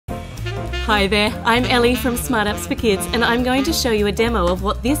Hi there, I'm Ellie from Smart Apps for Kids, and I'm going to show you a demo of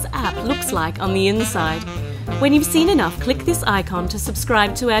what this app looks like on the inside. When you've seen enough, click this icon to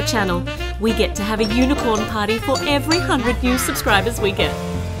subscribe to our channel. We get to have a unicorn party for every 100 new subscribers we get.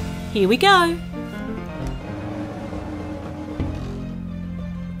 Here we go.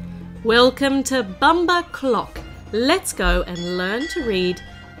 Welcome to Bamba Clock. Let's go and learn to read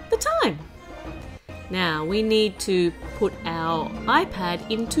the time. Now we need to put our iPad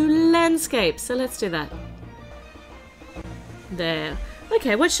into landscape, so let's do that. There.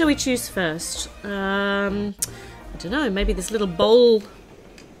 Okay, what shall we choose first? I don't know, maybe this little bowl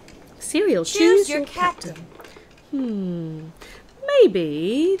cereal. Choose your captain.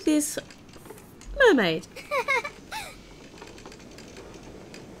 Maybe this mermaid.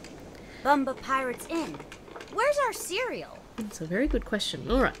 Bamba Pirates Inn. Where's our cereal? That's a very good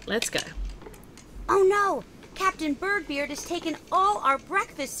question. Alright, let's go. Oh no! Captain Birdbeard has taken all our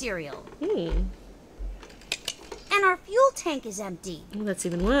breakfast cereal. And our fuel tank is empty. Oh, that's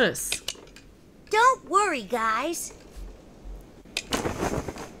even worse. Don't worry, guys.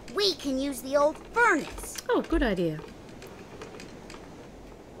 We can use the old furnace. Oh, good idea.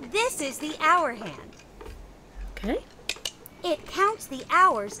 This is the hour hand. Okay. It counts the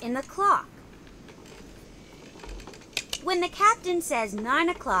hours in the clock. When the captain says 9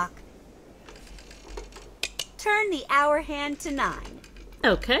 o'clock, turn the hour hand to 9.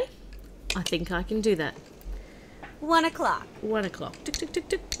 Okay. I think I can do that. 1 o'clock. 1 o'clock. Tick, tick, tick,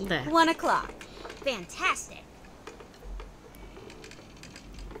 tick. There. 1 o'clock. Fantastic.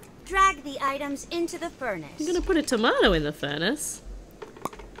 Drag the items into the furnace. I'm going to put a tomato in the furnace.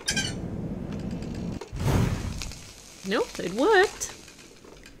 Nope, it worked.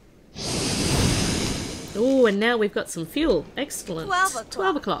 Oh, and now we've got some fuel. Excellent. 12 o'clock.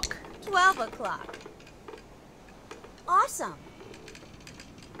 12 o'clock. 12 o'clock. Awesome.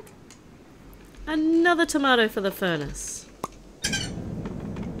 Another tomato for the furnace.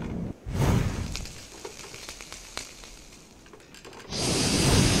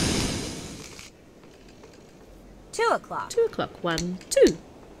 Two o'clock. 2 o'clock. 1, 2.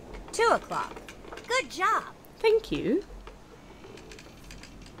 2 o'clock. Good job. Thank you.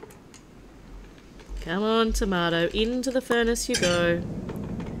 Come on, tomato. Into the furnace you go.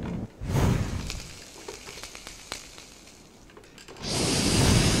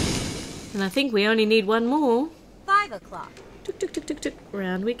 And I think we only need one more. 5 o'clock. Tuk, tuk, tuk, tuk, tuk.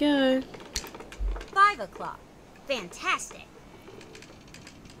 Round we go. 5 o'clock. Fantastic.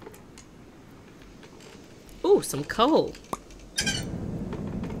 Ooh, some coal.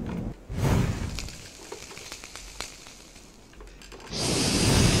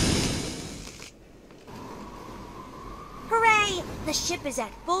 Hooray! The ship is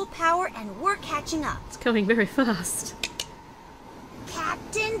at full power and we're catching up. It's going very fast.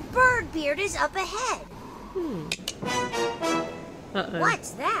 Captain Birdbeard is up ahead. Uh-oh.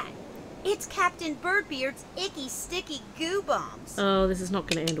 What's that? It's Captain Birdbeard's icky, sticky goo bombs. Oh, this is not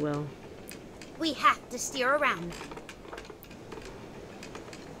going to end well. We have to steer around them.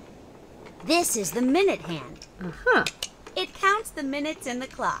 This is the minute hand. Uh-huh. It counts the minutes in the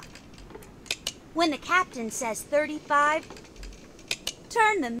clock. When the captain says 35,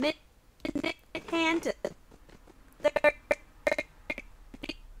 turn the minute hand to 35.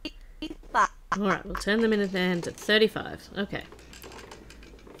 Alright, we'll turn the minute hand to 35. Okay.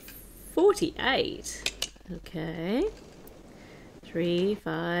 48. Okay. 3,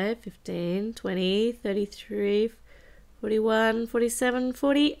 5, 15, 20, 33, 41, 47,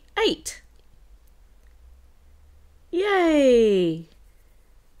 48. Yay!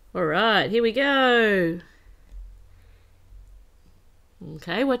 Alright, here we go.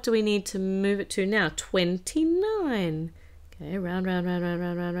 Okay, what do we need to move it to now? 29. Okay, round, round, round, round,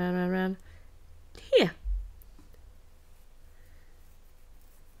 round, round, round, round, round. Here.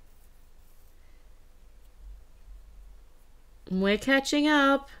 We're catching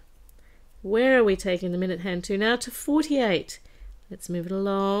up. Where are we taking the minute hand to now? To 48. Let's move it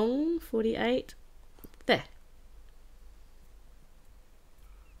along. 48. There.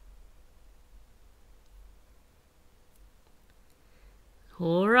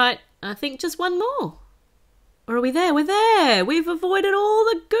 All right, I think just one more. Or are we there? We're there. We've avoided all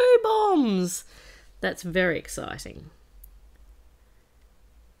the goo bombs. That's very exciting.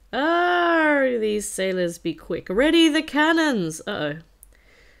 Arrrr, these sailors be quick. Ready the cannons. Uh-oh.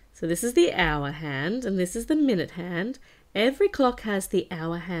 So this is the hour hand and this is the minute hand. Every clock has the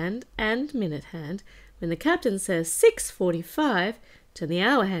hour hand and minute hand. When the captain says 6:45, turn the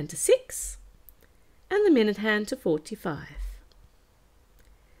hour hand to 6 and the minute hand to 45.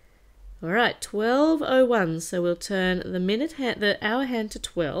 All right, 12:01. So we'll turn the hour hand to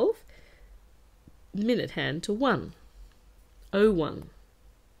 12 minute hand to 1. 01.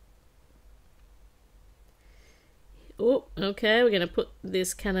 Oh, okay, we're going to put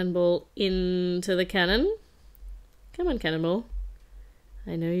this cannonball into the cannon. Come on, cannonball.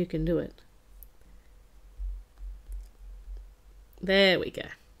 I know you can do it. There we go.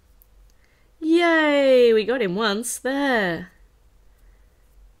 Yay! We got him once. There.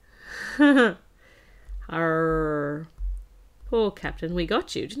 Arrrr. Poor Captain, we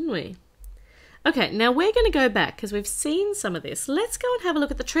got you, didn't we? Okay, now we're going to go back because we've seen some of this. Let's go and have a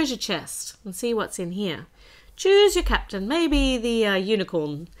look at the treasure chest and see what's in here. Choose your captain. Maybe the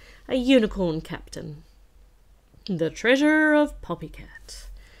unicorn. A unicorn captain. The Treasure of Poppycat.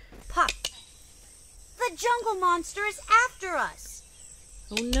 Pop! The jungle monster is after us!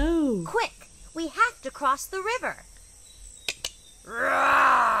 Oh no! Quick! We have to cross the river!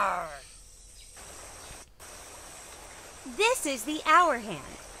 Arrrr! This is the hour hand.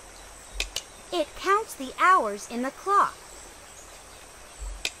 It counts the hours in the clock.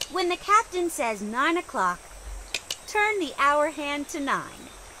 When the captain says 9 o'clock, turn the hour hand to 9.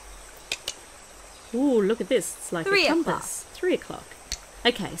 Ooh, look at this. It's like 3 a o'clock. compass. 3 o'clock.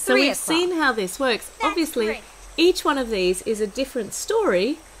 Okay, so 3 we've o'clock. seen how this works. That's Obviously, great. each one of these is a different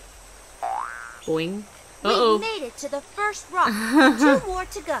story. Boing. Uh-oh. We made it to the first rock. 2 more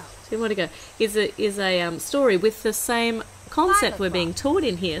to go. 2 more to go. Is a story with the same concept 5 we're being o'clock. taught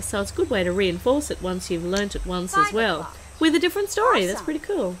in here, so it's a good way to reinforce it once you've learnt it once 5 as well. o'clock. With a different story. That's Awesome. pretty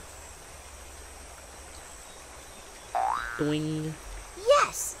cool. Doing.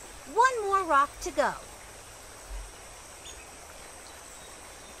 Yes! 1 more rock to go.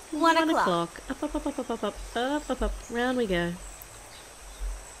 1 o'clock. Up, up, up, up, up, up, up, up, up, up. Round we go.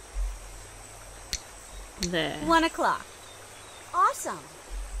 There. 1 o'clock. Awesome.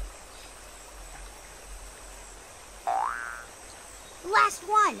 Last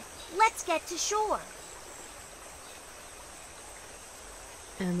one. Let's get to shore.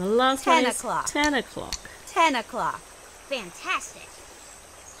 And the last 10 one is o'clock. 10 o'clock. 10 o'clock. Fantastic.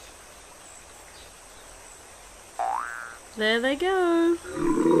 There they go.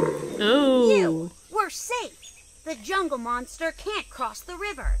 Oh. You, we're safe. The jungle monster can't cross the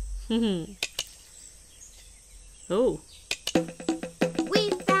river. Oh. We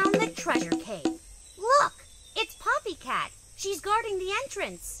found the treasure cave. Look, it's Poppycat. She's guarding the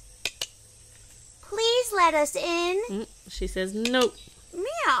entrance. Please let us in. She says nope.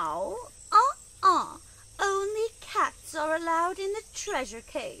 Meow. Only cats are allowed in the treasure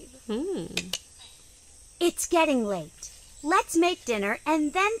cave. It's getting late. Let's make dinner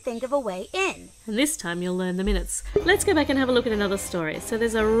and then think of a way in. And this time you'll learn the minutes. Let's go back and have a look at another story. So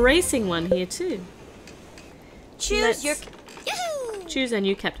there's a racing one here too. Choose your... Choose a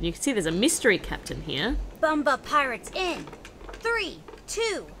new captain. You can see there's a mystery captain here. Bamba Pirates in. 3,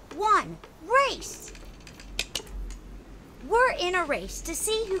 2, 1, race! We're in a race to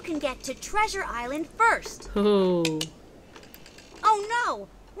see who can get to Treasure Island first. Oh. Oh no!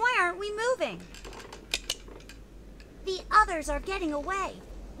 Why aren't we moving? The others are getting away.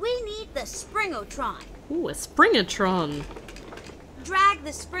 We need the Springotron. Ooh, a Springatron. Drag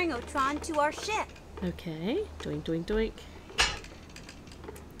the Springotron to our ship. Okay. Doink, doink, doink.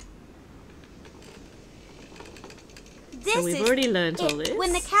 This So we've is already learnt all it. this.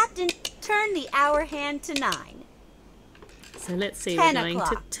 When the captain turned the hour hand to 9. So let's see, 10 we're going to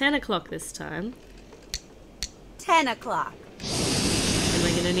o'clock. 10 o'clock this time. 10 o'clock. And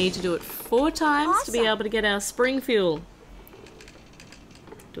we're going to need to do it 4 times to be Awesome. able to get our spring fuel.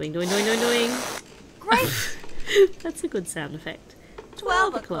 Doing, doing, doing, doing, doing. Great. That's a good sound effect.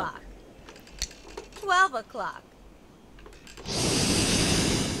 12 o'clock. 12 o'clock.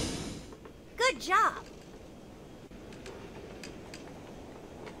 Good job.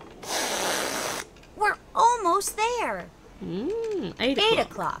 We're almost there. 8 8 o'clock.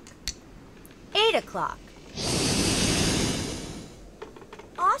 o'clock. 8 o'clock.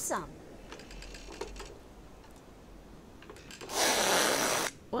 Awesome.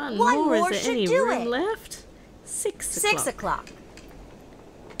 One One more. more Is there should any do room it. left? 6 o'clock. 6 o'clock.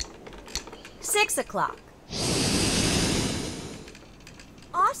 6 o'clock.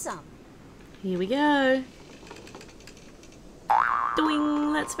 Awesome. Here we go.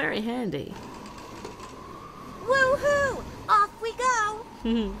 Doing. That's very handy. Woohoo! Off we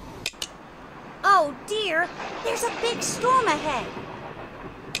go. Oh dear, there's a big storm ahead.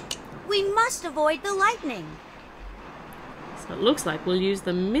 We must avoid the lightning. So it looks like we'll use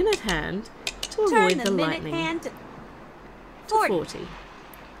the minute hand to Turn avoid the the minute lightning. hand to To 40.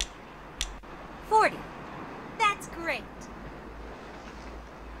 40. That's great.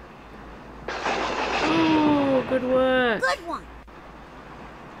 Oh, good work. Good one.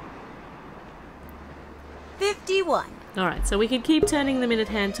 51. Alright, so we could keep turning the minute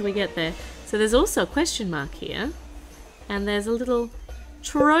hand till we get there. So there's also a question mark here. And there's a little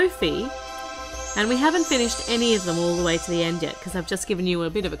trophy. And we haven't finished any of them all the way to the end yet, because I've just given you a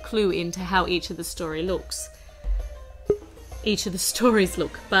bit of a clue into how each of the stories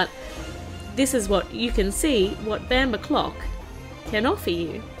look. But this is what you can see what Bamba Clock can offer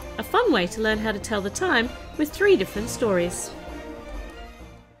you. A fun way to learn how to tell the time with 3 different stories.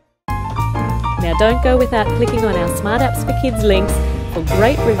 Now don't go without clicking on our Smart Apps for Kids links for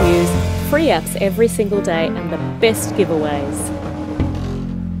great reviews, free apps every single day and the best giveaways.